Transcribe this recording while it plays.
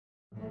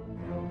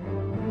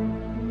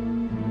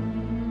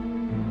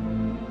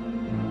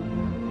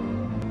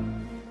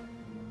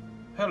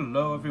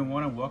Hello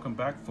everyone and welcome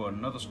back for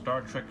another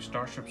Star Trek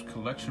Starships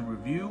collection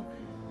review.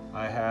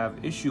 I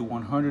have issue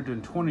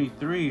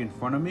 123 in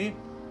front of me,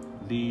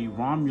 the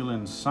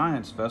Romulan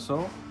science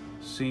vessel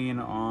seen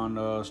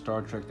on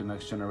Star Trek The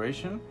Next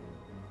Generation.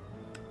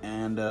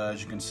 And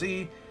as you can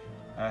see,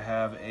 I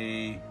have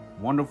a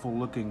wonderful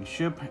looking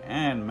ship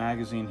and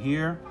magazine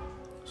here.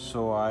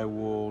 So I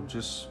will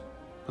just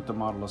put the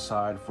model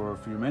aside for a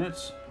few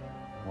minutes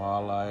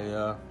while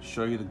I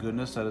show you the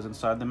goodness that is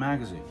inside the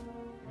magazine.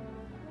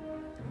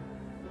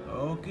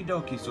 Okie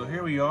dokie, so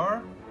here we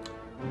are,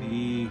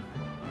 the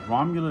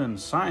Romulan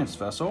science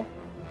vessel,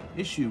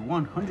 issue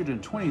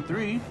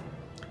 123.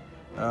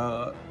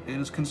 It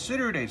is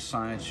considered a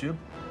science ship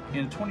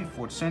in the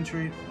 24th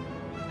century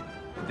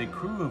with a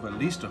crew of at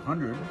least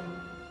 100,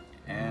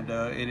 and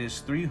it is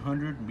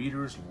 300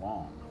 meters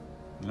long.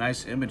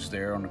 Nice image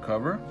there on the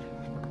cover.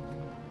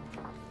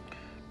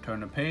 Turn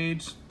the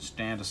page,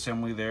 stand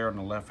assembly there on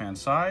the left hand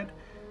side,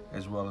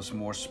 as well as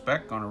more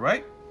spec on the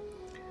right.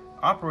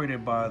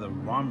 Operated by the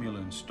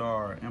Romulan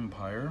Star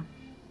Empire,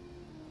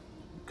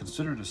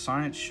 considered a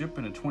science ship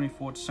in the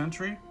 24th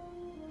century,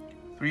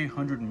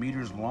 300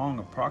 meters long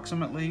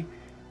approximately,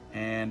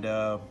 and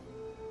a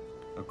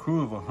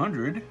crew of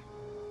 100.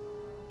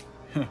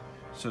 It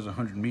says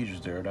 100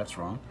 meters there, that's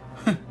wrong.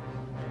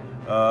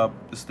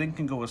 This thing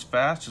can go as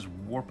fast as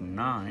warp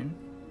 9,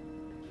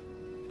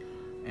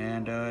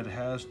 and it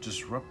has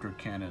disruptor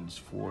cannons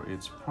for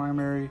its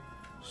primary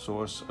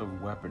source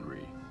of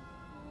weaponry.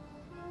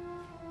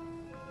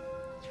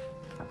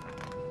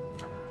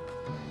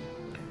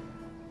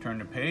 Turn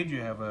the page,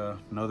 you have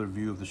another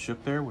view of the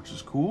ship there, which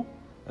is cool,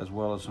 as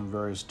well as some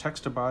various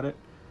text about it.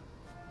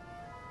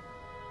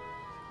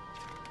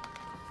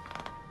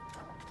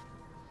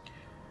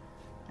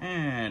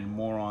 And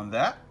more on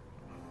that.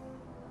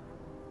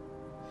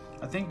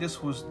 I think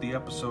this was the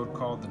episode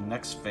called The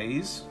Next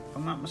Phase, if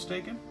I'm not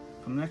mistaken,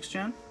 from Next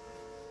Gen,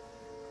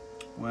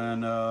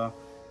 when the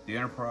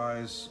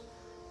Enterprise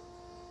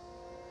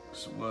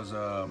was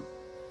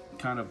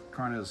kind of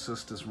trying to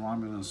assist this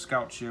Romulan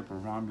scout ship or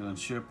Romulan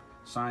ship,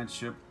 science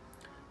ship,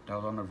 that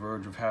was on the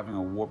verge of having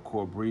a warp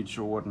core breach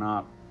or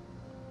whatnot,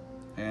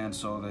 and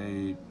so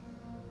they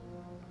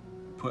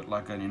put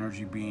like an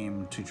energy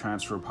beam to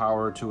transfer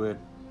power to it,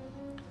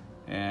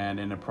 and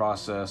in the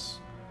process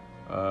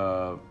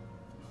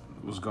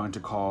was going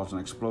to cause an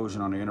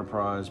explosion on the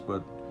Enterprise,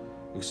 but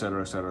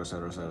etc, etc,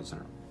 etc, etc,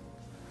 etc.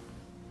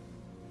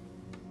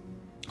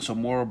 So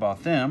more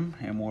about them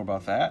and more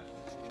about that.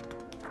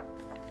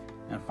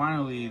 And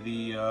finally,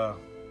 the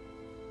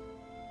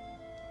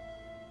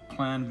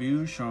plan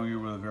view showing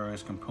you where the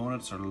various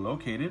components are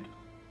located,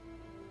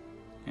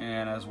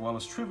 and as well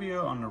as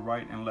trivia on the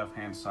right and left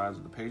hand sides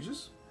of the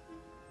pages.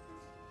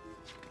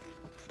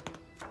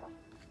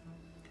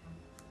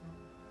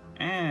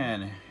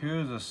 And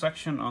here's a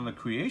section on the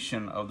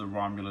creation of the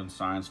Romulan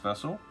science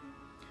vessel,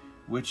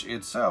 which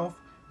itself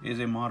is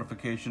a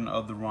modification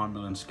of the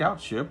Romulan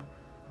scout ship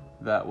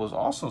that was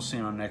also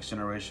seen on Next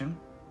Generation,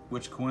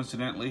 which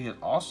coincidentally is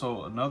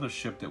also another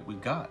ship that we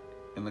got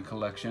in the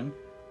collection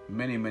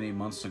many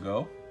months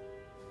ago.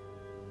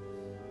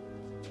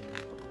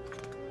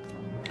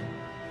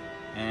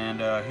 And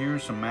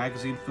here's some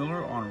magazine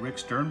filler on Rick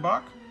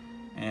Sternbach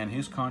and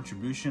his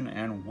contribution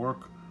and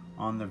work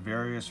on the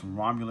various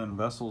Romulan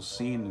vessels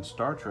seen in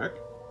Star Trek.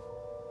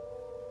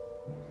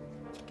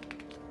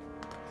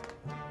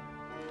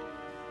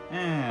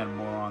 And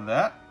more on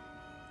that,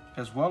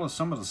 as well as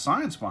some of the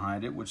science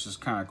behind it, which is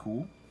kind of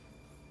cool.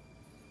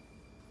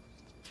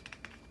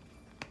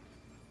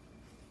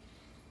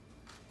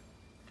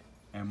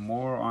 And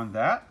more on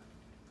that,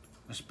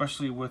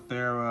 especially with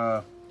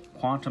their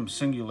quantum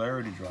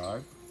singularity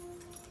drive.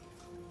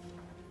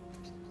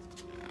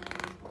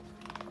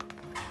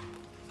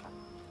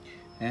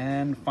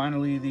 And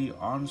finally, the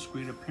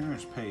on-screen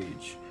appearance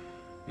page.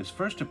 Its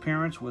first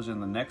appearance was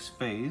in The Next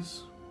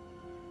Phase,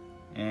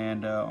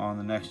 and on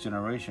The Next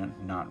Generation,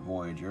 not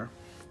Voyager.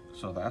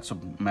 So that's a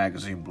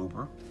magazine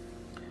blooper.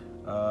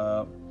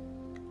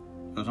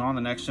 It was on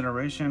The Next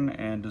Generation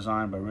and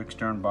designed by Rick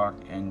Sternbach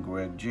and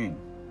Greg Jean.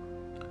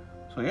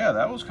 So yeah,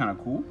 that was kind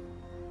of cool.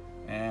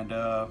 And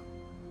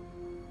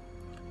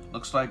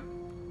looks like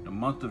the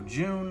month of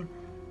June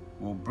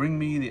will bring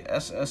me the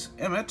SS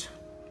Emmett,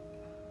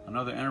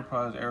 another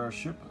Enterprise era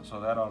ship. So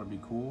that ought to be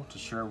cool to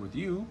share with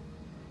you.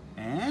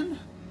 And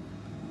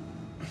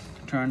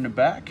turn the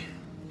back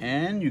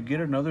and you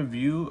get another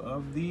view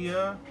of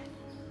the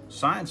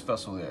science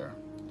vessel there.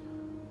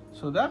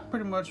 So that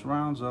pretty much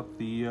rounds up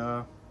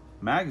the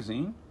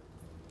magazine.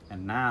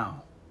 And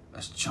now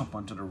let's jump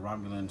onto the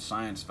Romulan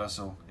science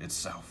vessel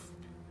itself.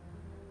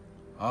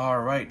 All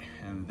right,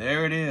 and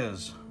there it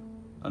is.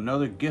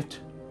 Another gift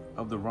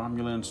of the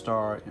Romulan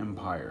Star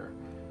Empire.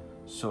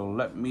 So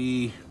let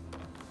me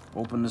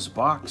open this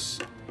box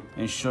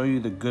and show you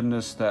the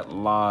goodness that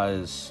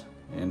lies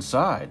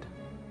inside.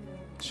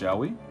 Shall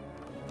we?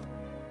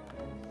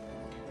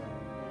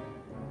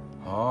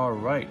 All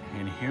right,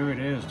 and here it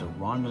is, the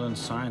Romulan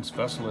science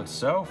vessel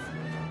itself.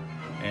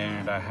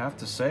 And I have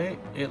to say,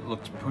 it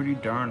looks pretty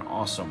darn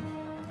awesome.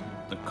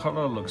 The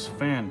color looks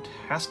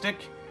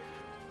fantastic,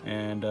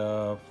 and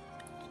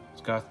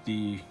it's got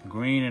the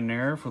green in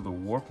there for the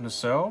warp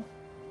nacelle,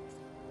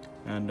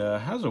 and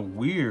has a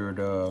weird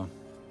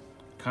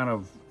kind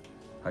of,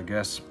 I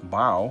guess,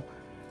 bow.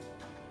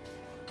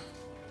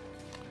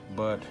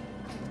 But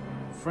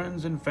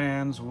friends and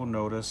fans will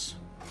notice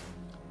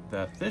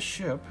that this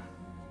ship,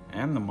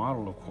 and the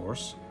model of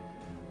course,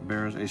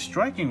 bears a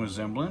striking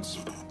resemblance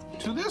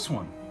to this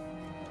one.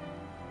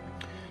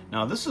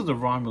 Now this is the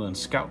Romulan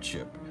scout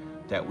ship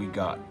that we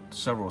got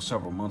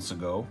several months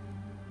ago,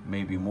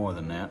 maybe more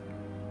than that,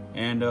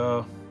 and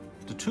the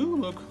two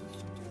look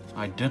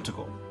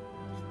identical,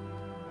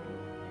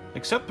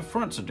 except the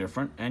fronts are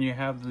different, and you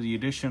have the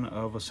addition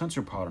of a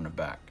sensor pod on the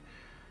back,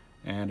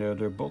 and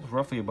they're both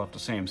roughly about the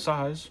same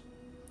size,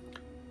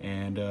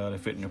 and they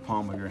fit in the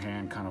palm of your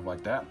hand, kind of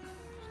like that.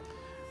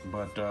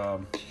 But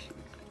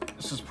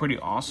this is pretty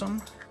awesome.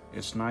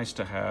 It's nice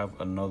to have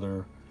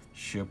another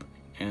ship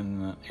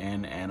in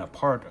and a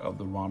part of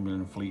the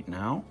Romulan fleet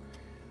now.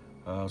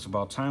 It's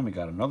about time we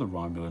got another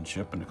Romulan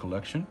ship in the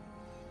collection.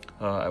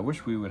 I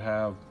wish we would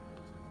have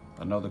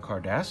another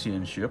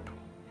Cardassian ship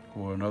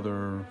or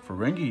another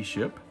Ferengi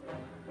ship,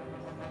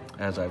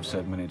 as I've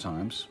said many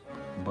times.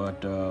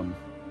 But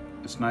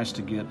it's nice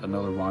to get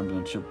another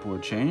Romulan ship for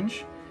a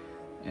change.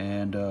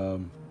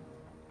 And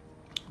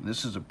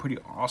this is a pretty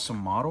awesome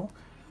model.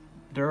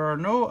 There are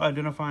no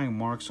identifying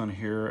marks on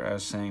here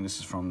as saying this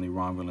is from the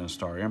Romulan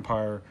Star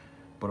Empire,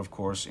 but of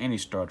course any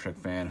Star Trek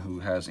fan who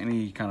has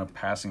any kind of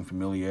passing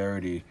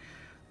familiarity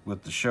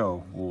with the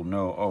show will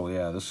know, oh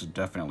yeah, this is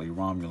definitely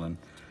Romulan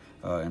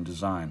in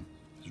design.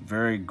 It's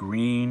very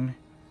green,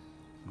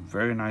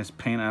 very nice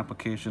paint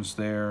applications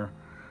there.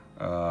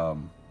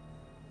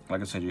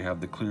 Like I said, you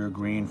have the clear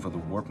green for the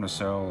warp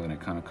nacelle, and it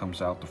kind of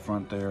comes out the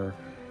front there.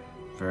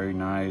 Very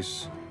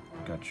nice.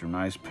 Got your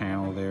nice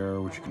panel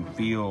there, which you can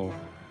feel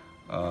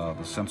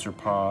the sensor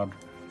pod,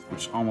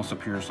 which almost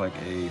appears like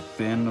a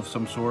fin of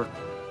some sort,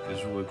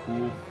 is really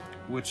cool.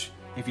 Which,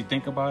 if you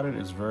think about it,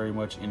 is very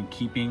much in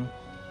keeping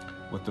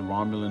with the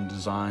Romulan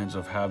designs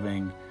of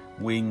having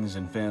wings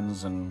and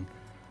fins and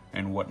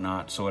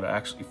whatnot. So it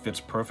actually fits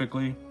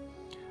perfectly.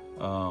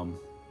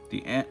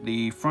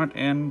 The front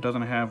end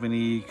doesn't have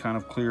any kind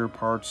of clear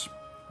parts,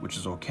 which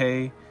is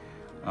okay.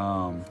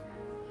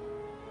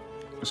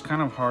 It's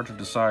kind of hard to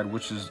decide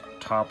which is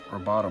top or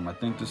bottom. I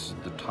think this is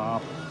the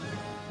top,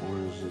 or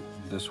is it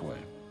this way?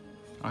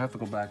 I have to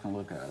go back and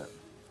look at it.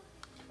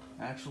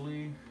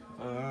 Actually,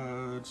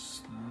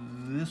 it's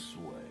this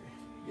way.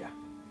 Yeah,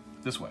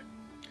 this way.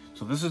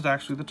 So this is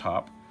actually the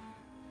top,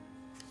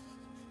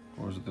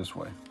 or is it this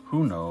way?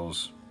 Who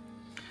knows?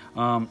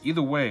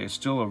 Either way, it's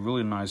still a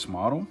really nice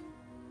model,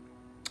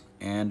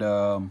 and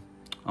I'm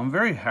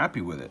very happy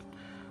with it.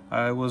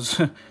 I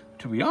was,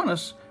 to be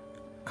honest,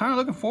 kind of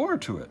looking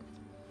forward to it.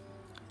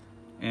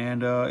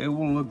 And it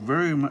will look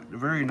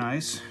very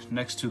nice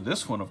next to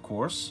this one, of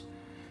course.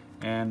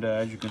 And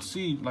as you can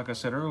see, like I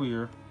said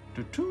earlier,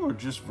 the two are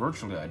just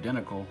virtually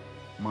identical,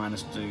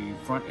 minus the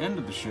front end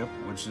of the ship,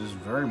 which is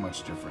very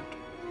much different.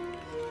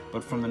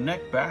 But from the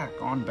neck back,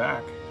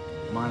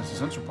 minus the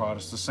sensor pod,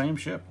 it's the same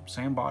ship,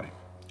 same body.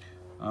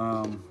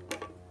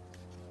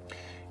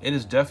 It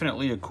is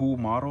definitely a cool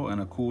model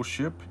and a cool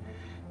ship.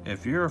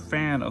 If you're a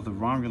fan of the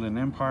Romulan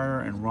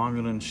Empire and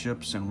Romulan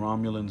ships and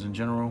Romulans in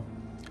general,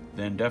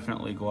 then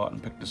definitely go out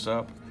and pick this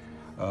up.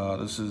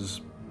 This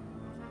is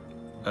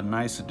a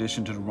nice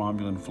addition to the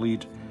Romulan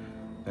fleet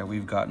that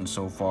we've gotten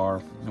so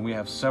far. And we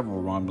have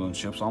several Romulan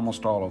ships,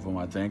 almost all of them,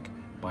 I think,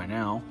 by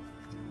now.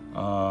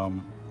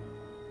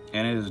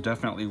 And it is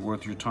definitely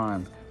worth your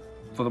time.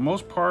 For the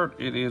most part,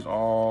 it is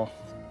all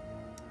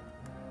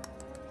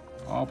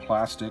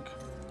plastic,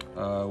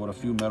 with a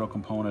few metal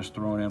components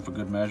thrown in for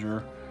good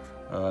measure.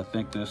 I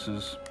think this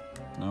is,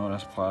 no,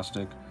 that's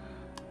plastic.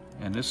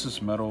 And this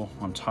is metal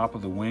on top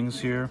of the wings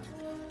here,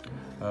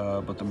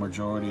 but the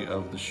majority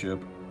of the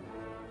ship,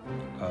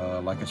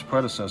 like its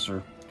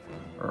predecessor,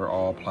 are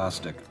all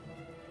plastic.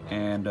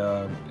 And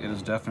it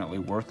is definitely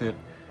worth it.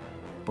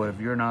 But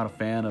if you're not a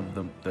fan of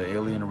the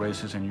alien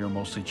races and you're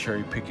mostly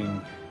cherry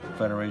picking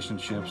Federation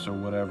ships or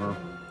whatever,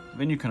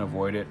 then you can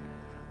avoid it.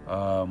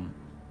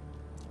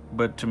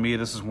 But to me,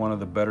 this is one of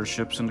the better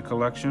ships in the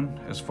collection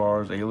as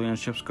far as alien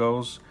ships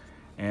goes.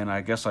 And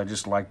I guess I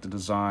just like the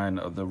design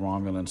of the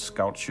Romulan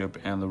scout ship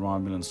and the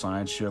Romulan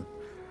science ship.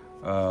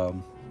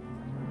 And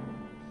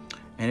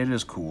it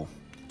is cool.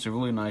 It's a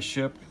really nice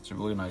ship. It's a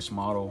really nice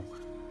model.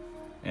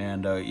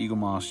 And Eagle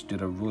Moss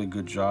did a really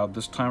good job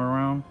this time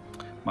around.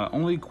 My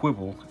only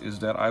quibble is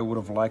that I would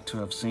have liked to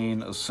have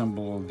seen a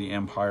symbol of the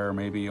Empire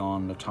maybe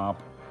on the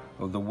top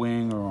of the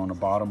wing or on the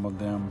bottom of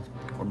them,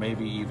 or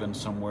maybe even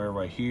somewhere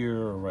right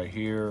here,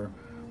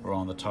 or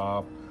on the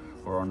top,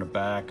 or on the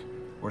back,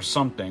 or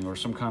something, or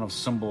some kind of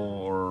symbol,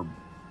 or,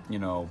 you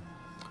know,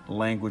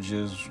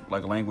 languages,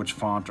 like language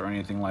font or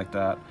anything like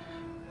that.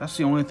 That's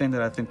the only thing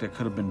that I think that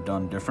could have been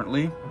done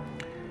differently.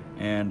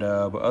 And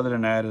but other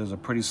than that, it is a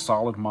pretty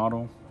solid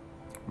model,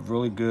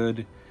 really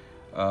good,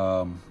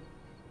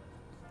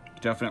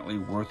 definitely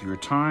worth your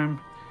time.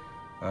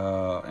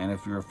 And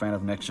if you're a fan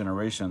of Next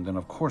Generation, then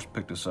of course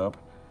pick this up.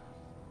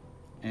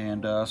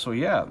 And so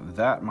yeah,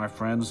 that, my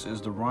friends,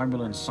 is the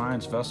Romulan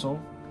science vessel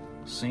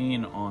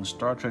seen on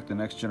Star Trek The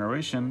Next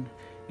Generation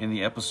in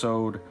the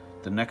episode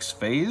The Next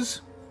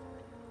Phase.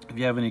 If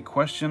you have any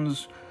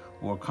questions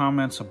or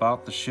comments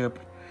about the ship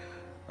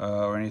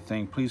or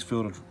anything, please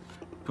feel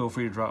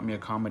free to drop me a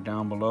comment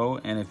down below.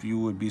 And if you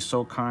would be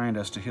so kind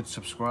as to hit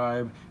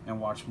subscribe and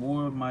watch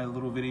more of my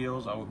little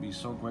videos, I would be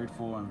so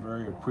grateful and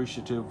very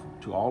appreciative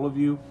to all of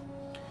you.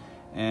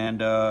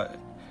 And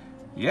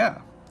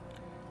yeah,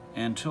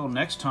 until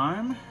next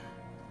time,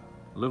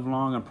 live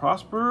long and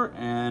prosper,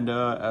 and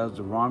as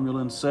the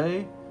Romulans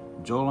say,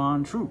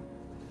 Jolan True.